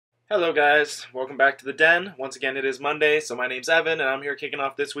Hello guys, welcome back to the den. Once again it is Monday, so my name's Evan and I'm here kicking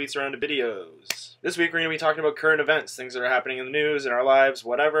off this week's round of videos. This week we're going to be talking about current events, things that are happening in the news, in our lives,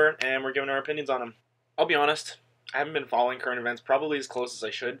 whatever, and we're giving our opinions on them. I'll be honest, I haven't been following current events probably as close as I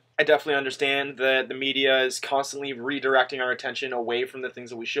should. I definitely understand that the media is constantly redirecting our attention away from the things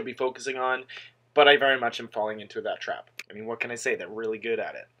that we should be focusing on, but I very much am falling into that trap. I mean, what can I say? They're really good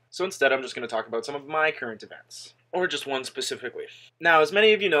at it. So instead I'm just going to talk about some of my current events. Or just one specifically. Now, as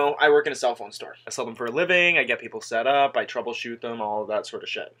many of you know, I work in a cell phone store. I sell them for a living, I get people set up, I troubleshoot them, all of that sort of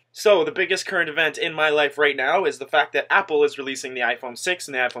shit. So, the biggest current event in my life right now is the fact that Apple is releasing the iPhone 6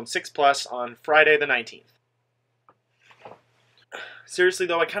 and the iPhone 6 Plus on Friday the 19th. Seriously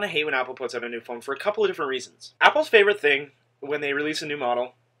though, I kind of hate when Apple puts out a new phone for a couple of different reasons. Apple's favorite thing when they release a new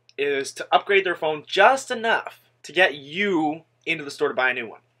model is to upgrade their phone just enough to get you into the store to buy a new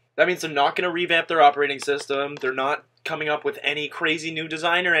one. That means they're not going to revamp their operating system, they're not coming up with any crazy new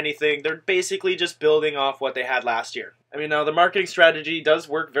design or anything, they're basically just building off what they had last year. I mean, now the marketing strategy does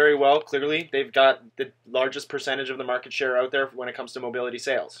work very well, clearly. They've got the largest percentage of the market share out there when it comes to mobility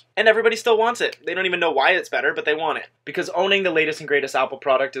sales. And everybody still wants it. They don't even know why it's better, but they want it. Because owning the latest and greatest Apple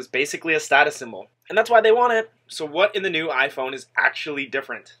product is basically a status symbol. And that's why they want it. So what in the new iPhone is actually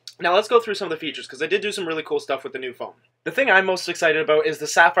different? Now let's go through some of the features, because they did do some really cool stuff with the new phone. The thing I'm most excited about is the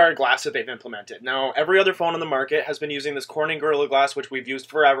sapphire glass that they've implemented. Now, every other phone on the market has been using this Corning Gorilla Glass, which we've used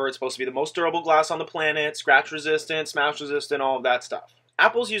forever. It's supposed to be the most durable glass on the planet, scratch resistant, smash resistant, all of that stuff.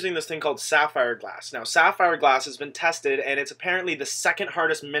 Apple's using this thing called sapphire glass. Now, sapphire glass has been tested, and it's apparently the second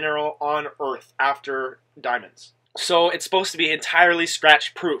hardest mineral on Earth after diamonds. So it's supposed to be entirely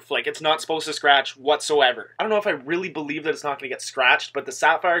scratch-proof. Like, it's not supposed to scratch whatsoever. I don't know if I really believe that it's not going to get scratched, but the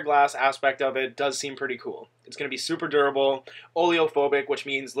sapphire glass aspect of it does seem pretty cool. It's going to be super durable, oleophobic, which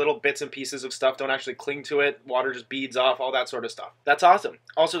means little bits and pieces of stuff don't actually cling to it. Water just beads off, all that sort of stuff. That's awesome.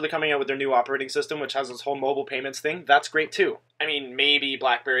 Also, they're coming out with their new operating system, which has this whole mobile payments thing. That's great, too. I mean, maybe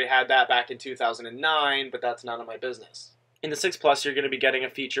BlackBerry had that back in 2009, but that's none of my business. In the 6 Plus, you're going to be getting a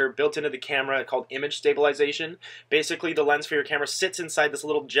feature built into the camera called image stabilization. Basically, the lens for your camera sits inside this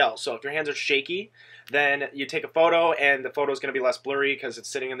little gel. So if your hands are shaky, then you take a photo, and the photo is going to be less blurry because it's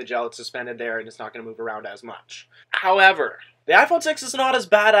sitting in the gel, it's suspended there, and it's not going to move around as much. However, the iPhone 6 is not as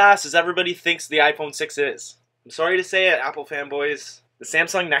badass as everybody thinks the iPhone 6 is. I'm sorry to say it, Apple fanboys. The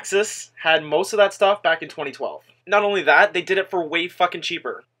Samsung Nexus had most of that stuff back in 2012. Not only that, they did it for way fucking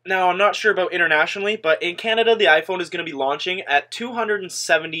cheaper. Now, I'm not sure about internationally, but in Canada, the iPhone is going to be launching at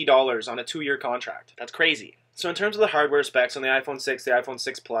 $270 on a 2-year contract. That's crazy. So in terms of the hardware specs on the iPhone 6, the iPhone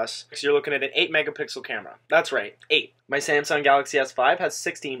 6 Plus, you're looking at an 8-megapixel camera. That's right, 8. My Samsung Galaxy S5 has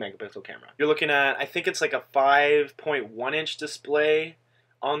 16-megapixel camera. You're looking at, I think it's like a 5.1-inch display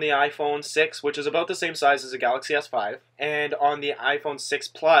on the iPhone 6, which is about the same size as a Galaxy S5. And on the iPhone 6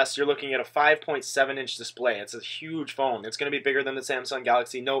 Plus, you're looking at a 5.7-inch display. It's a huge phone. It's going to be bigger than the Samsung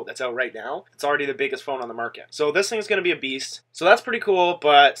Galaxy Note that's out right now. It's already the biggest phone on the market. So this thing is going to be a beast. So that's pretty cool,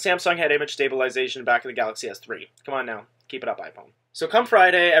 but Samsung had image stabilization back in the Galaxy S3. Come on now. Keep it up, iPhone. So come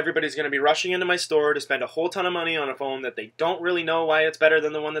Friday, everybody's going to be rushing into my store to spend a whole ton of money on a phone that they don't really know why it's better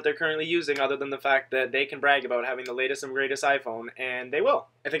than the one that they're currently using, other than the fact that they can brag about having the latest and greatest iPhone, and they will.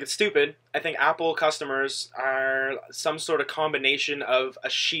 I think it's stupid. I think Apple customers are some sort of combination of a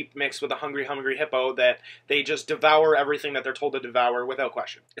sheep mixed with a hungry hippo that they just devour everything that they're told to devour without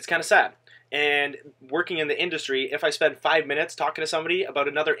question. It's kind of sad. And working in the industry, if I spend 5 minutes talking to somebody about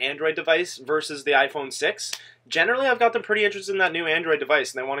another Android device versus the iPhone 6, generally I've got them pretty interested in that new Android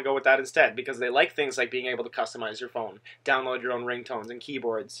device, and they want to go with that instead because they like things like being able to customize your phone, download your own ringtones and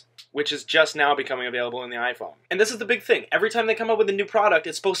keyboards, which is just now becoming available in the iPhone. And this is the big thing. Every time they come up with a new product,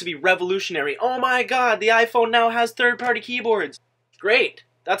 it's supposed to be revolutionary. Oh my god, the iPhone now has third-party keyboards. Great.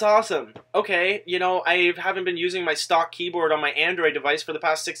 That's awesome. Okay, you know, I haven't been using my stock keyboard on my Android device for the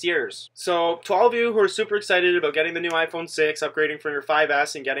past 6 years. So, to all of you who are super excited about getting the new iPhone 6, upgrading from your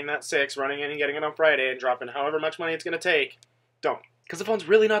 5S and getting that 6, running in and getting it on Friday and dropping however much money it's going to take, don't. Because the phone's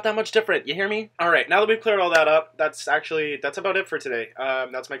really not that much different, you hear me? Alright, now that we've cleared all that up, that's about it for today.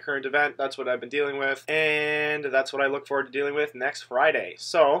 That's my current event, that's what I've been dealing with, and that's what I look forward to dealing with next Friday.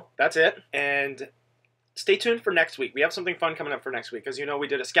 So, that's it, and stay tuned for next week. We have something fun coming up for next week. As you know, we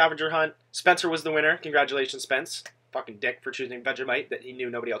did a scavenger hunt. Spencer was the winner. Congratulations, Spence. Fucking dick for choosing Vegemite that he knew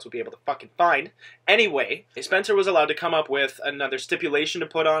nobody else would be able to fucking find. Anyway, Spencer was allowed to come up with another stipulation to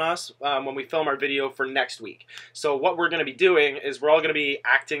put on us when we film our video for next week. So what we're going to be doing is we're all going to be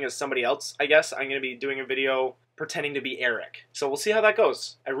acting as somebody else, I guess. I'm going to be doing a video pretending to be Eric. So we'll see how that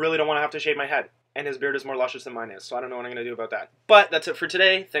goes. I really don't want to have to shave my head. and his beard is more luscious than mine is, so I don't know what I'm going to do about that. But that's it for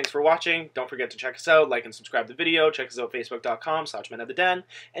today. Thanks for watching. Don't forget to check us out, like and subscribe to the video. Check us out facebook.com/menoftheden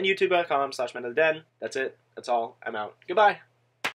and youtube.com/menoftheden. That's it. That's all. I'm out. Goodbye.